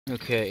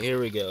Okay, here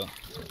we go.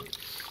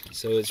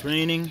 So it's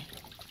raining,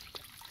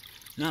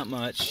 not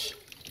much.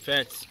 In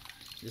fact,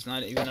 there's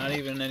not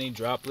even any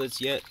droplets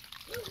yet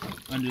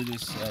under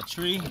this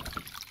tree.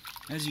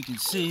 As you can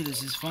see,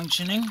 this is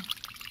functioning.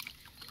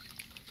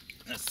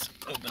 Let's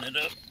open it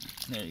up.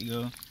 There you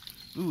go.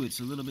 Ooh, it's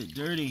a little bit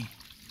dirty.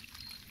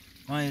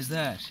 Why is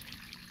that?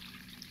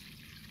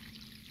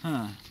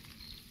 Huh.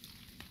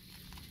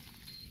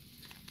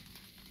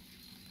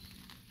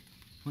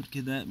 What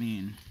could that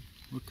mean?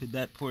 What could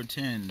that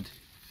portend?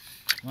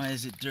 Why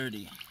is it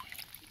dirty?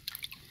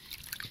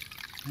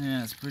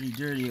 Yeah, it's pretty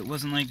dirty. It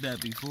wasn't like that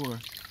before.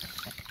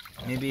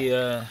 Maybe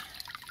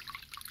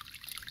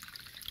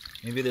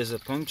there's a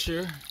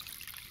puncture?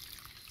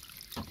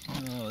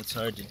 Oh, it's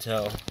hard to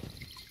tell.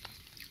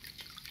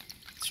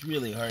 It's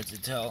really hard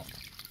to tell.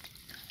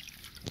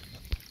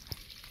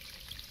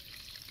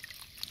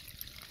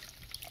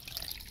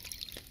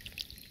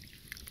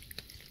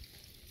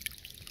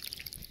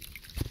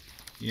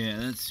 Yeah,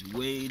 that's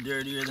way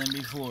dirtier than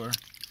before.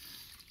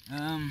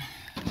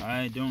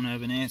 I don't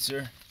have an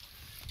answer,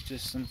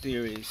 just some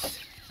theories.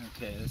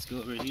 Okay, let's go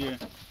over here.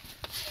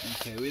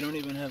 Okay, we don't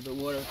even have the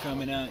water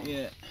coming out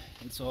yet.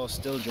 It's all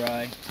still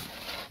dry.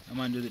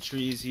 I'm under the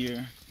trees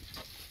here.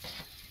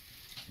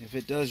 If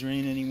it does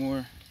rain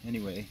anymore,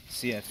 anyway,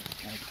 see, I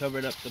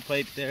covered up the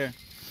pipe there.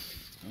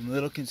 I'm a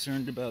little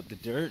concerned about the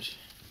dirt.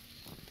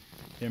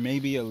 There may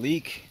be a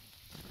leak.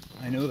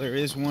 I know there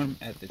is one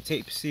at the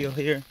tape seal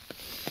here.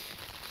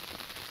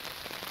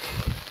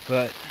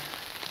 But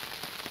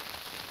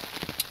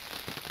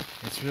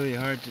it's really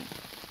hard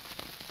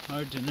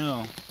to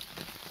know.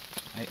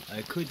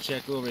 I could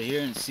check over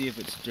here and see if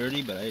it's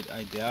dirty, but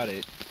I doubt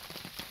it.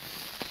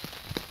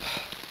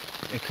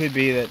 It could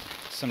be that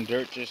some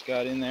dirt just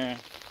got in there,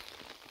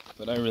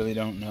 but I really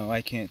don't know.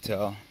 I can't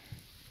tell.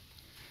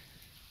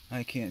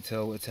 I can't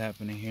tell what's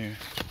happening here.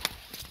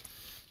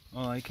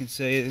 All I can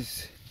say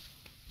is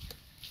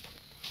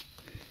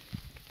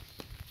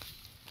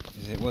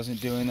it wasn't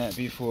doing that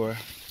before.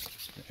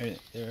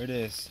 There it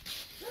is,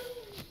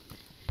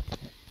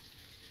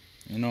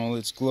 in all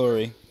its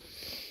glory.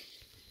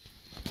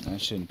 I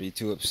shouldn't be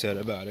too upset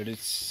about it.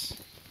 It's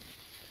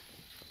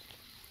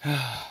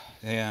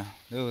yeah,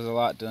 there was a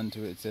lot done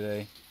to it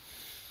today.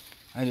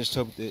 I just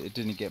hope that it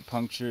didn't get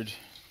punctured.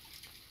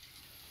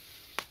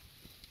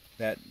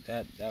 That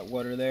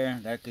water there,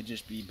 that could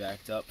just be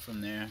backed up from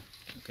there.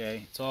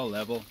 Okay, it's all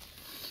level,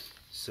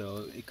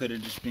 so it could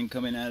have just been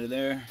coming out of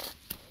there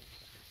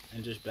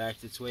and just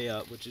backed its way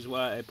up, which is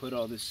why I put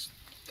all this,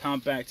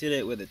 compacted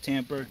it with a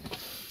tamper.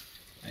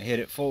 I hit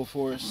it full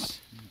force.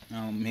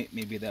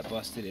 Maybe that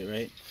busted it,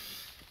 right?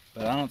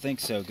 But I don't think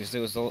so, because there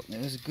was a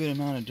good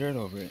amount of dirt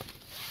over it,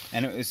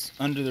 and it was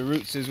under the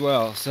roots as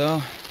well.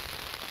 So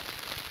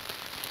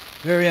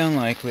very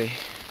unlikely,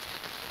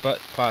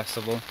 but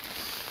possible.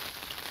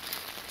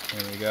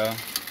 There we go.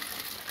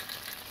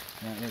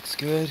 That looks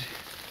good.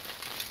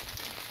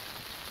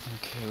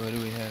 Okay, what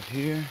do we have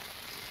here?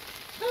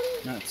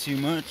 Not too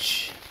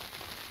much.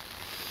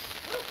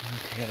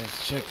 Okay,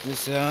 let's check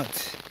this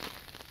out.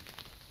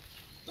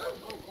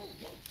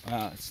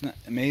 Wow, it's not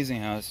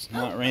amazing how it's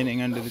not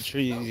raining under the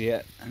trees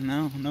yet.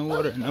 No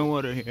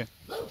water here.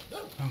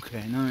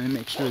 Okay, now let me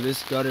make sure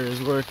this gutter is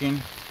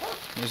working.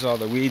 There's all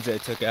the weeds I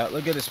took out.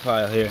 Look at this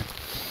pile here.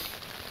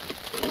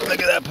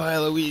 Look at that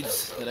pile of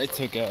weeds that I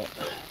took out.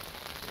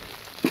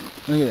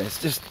 Look at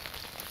this,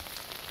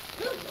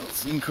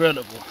 it's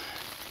incredible.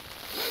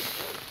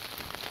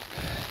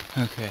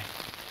 Okay,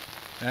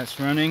 that's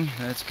running,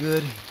 that's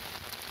good.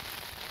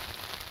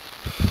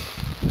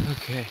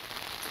 Okay.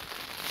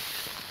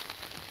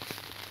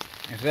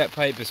 If that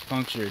pipe is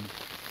punctured,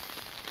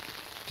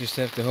 just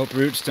have to hope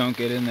roots don't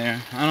get in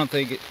there. I don't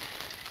think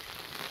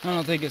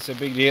it's a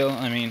big deal.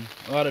 I mean,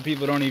 a lot of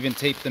people don't even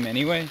tape them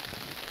anyway.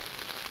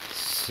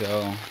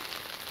 So,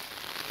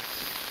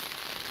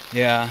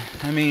 yeah,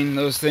 I mean,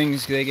 those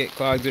things, they get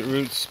clogged at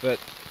roots, but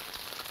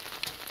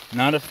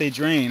not if they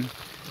drain.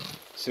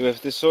 So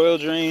if the soil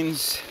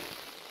drains,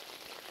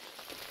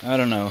 I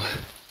don't know,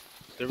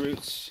 the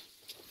roots,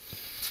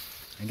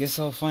 I guess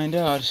I'll find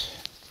out.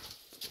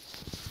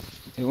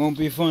 It won't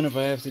be fun if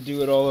I have to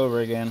do it all over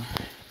again.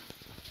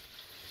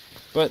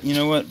 But you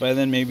know what, by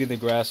then maybe the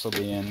grass will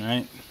be in,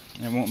 right?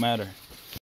 It won't matter.